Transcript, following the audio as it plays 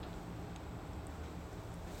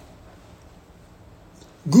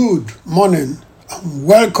Good morning and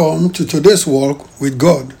welcome to today's walk with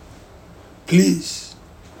God. Please,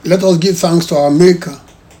 let us give thanks to our Maker.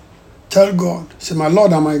 Tell God, say, my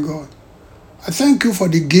Lord and my God, I thank you for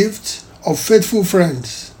the gift of faithful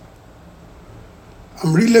friends.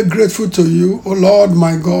 I'm really grateful to you, O Lord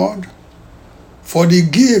my God, for the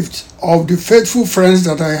gift of the faithful friends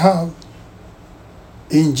that I have.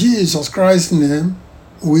 In Jesus Christ's name,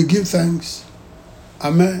 we give thanks.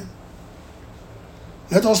 Amen.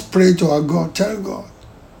 Let us pray to our God. Tell God,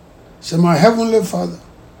 say, my Heavenly Father,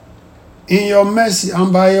 in your mercy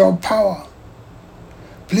and by your power,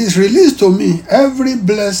 please release to me every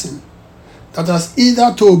blessing that has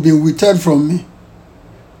hitherto been withheld from me.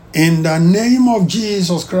 In the name of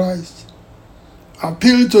Jesus Christ, I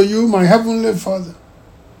appeal to you, my Heavenly Father,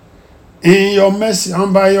 in your mercy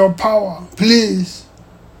and by your power, please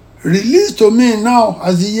release to me now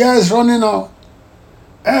as the year is running out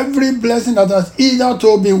every blessing that has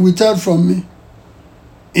hitherto been withheld from me.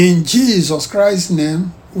 In Jesus Christ's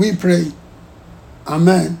name, we pray.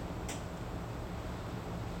 Amen.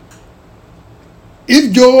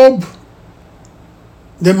 If Job,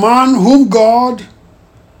 the man whom God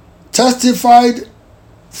testified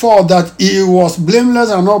for that he was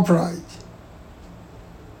blameless and upright,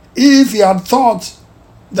 if he had thought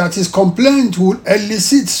that his complaint would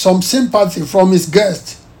elicit some sympathy from his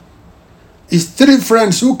guest, his three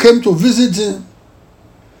friends who came to visit him,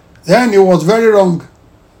 then he was very wrong.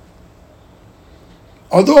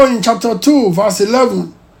 Although in chapter 2, verse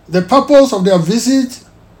 11, the purpose of their visit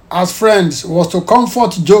as friends was to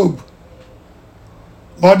comfort Job,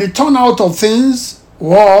 but the turnout of things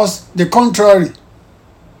was the contrary.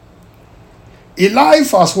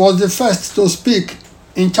 Eliphaz was the first to speak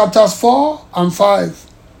in chapters 4 and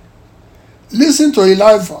 5. Listen to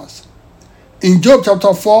Eliphaz. In Job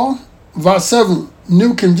chapter 4, verse 7,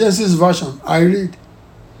 New King James Version, I read,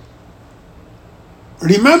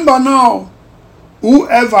 remember now,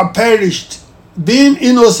 whoever perished, being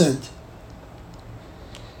innocent,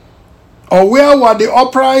 or where were the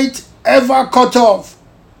upright ever cut off?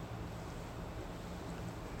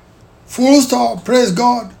 Full stop, praise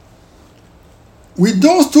God. With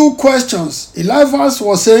those two questions, Eliphaz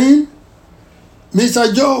was saying,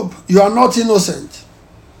 Mr. Job, you are not innocent.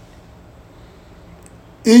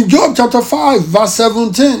 In Job chapter 5, verse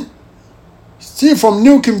 17, still from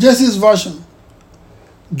New King James Version,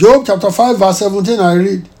 Job chapter 5, verse 17, I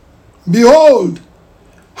read, behold,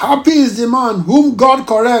 happy is the man whom God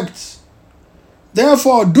corrects.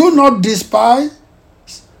 Therefore, do not despise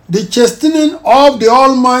the chastening of the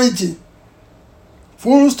Almighty.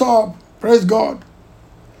 Full stop. Praise God.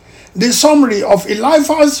 The summary of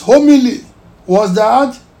Eliphaz's homily was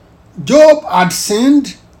that Job had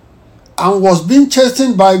sinned and was being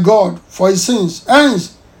chastened by God for his sins.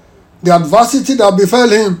 Hence, the adversity that befell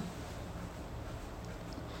him.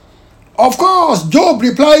 Of course, Job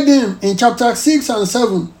replied him in chapter 6 and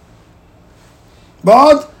 7.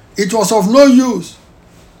 But it was of no use,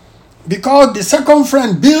 because the second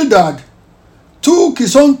friend, Bildad, took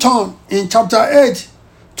his own turn in chapter 8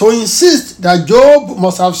 to insist that Job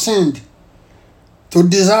must have sinned to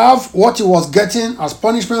deserve what he was getting as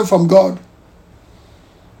punishment from God.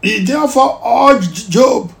 He therefore urged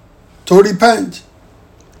Job to repent.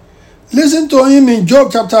 Listen to him in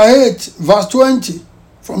Job chapter 8, verse 20,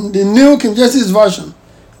 from the New King James Version.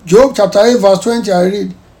 Job chapter 8, verse 20, I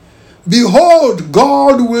read, behold,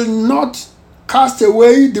 God will not cast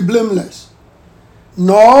away the blameless,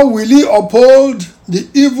 nor will he uphold the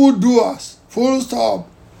evildoers. Full stop.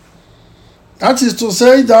 That is to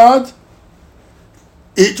say that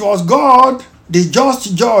it was God, the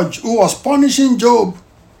just judge, who was punishing Job.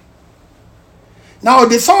 Now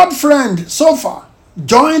the third friend, Sophar,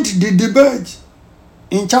 joined the debate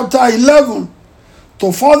in chapter 11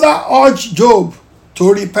 to further urge Job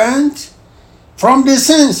to repent from the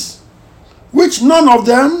sins which none of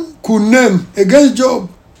them could name against Job.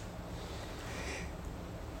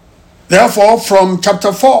 Therefore, from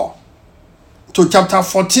chapter 4 to chapter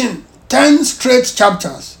 14, 10 straight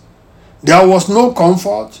chapters, there was no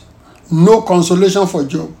comfort, no consolation for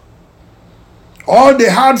Job. All they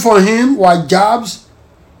had for him were jabs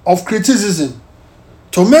of criticism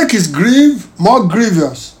to make his grief more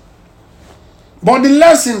grievous. But the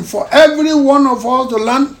lesson for every one of us to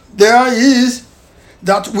learn there is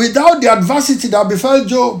that without the adversity that befell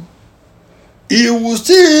Job, he would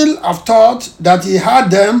still have thought that he had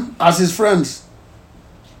them as his friends.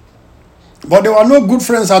 But they were no good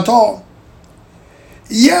friends at all.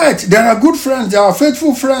 Yet there are good friends, there are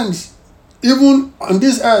faithful friends, even on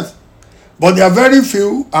this earth. But they are very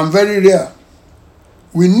few and very rare.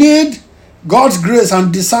 We need God's grace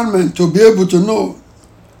and discernment to be able to know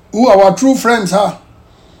who our true friends are.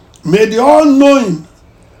 May the all-knowing,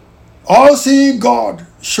 all-seeing God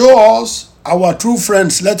show us our true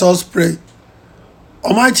friends. Let us pray.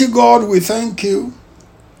 Almighty God, we thank you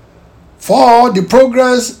for the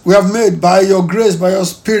progress we have made by your grace, by your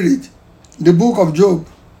spirit, the book of Job.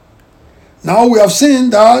 Now we have seen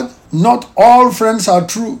that not all friends are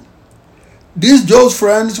true. These Job's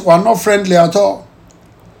friends were not friendly at all.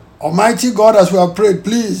 Almighty God, as we have prayed,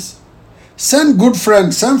 please send good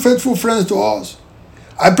friends, send faithful friends to us.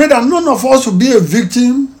 I pray that none of us will be a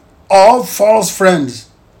victim of false friends.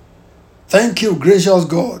 Thank you, gracious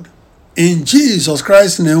God. In Jesus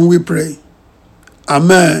Christ's name we pray.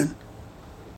 Amen.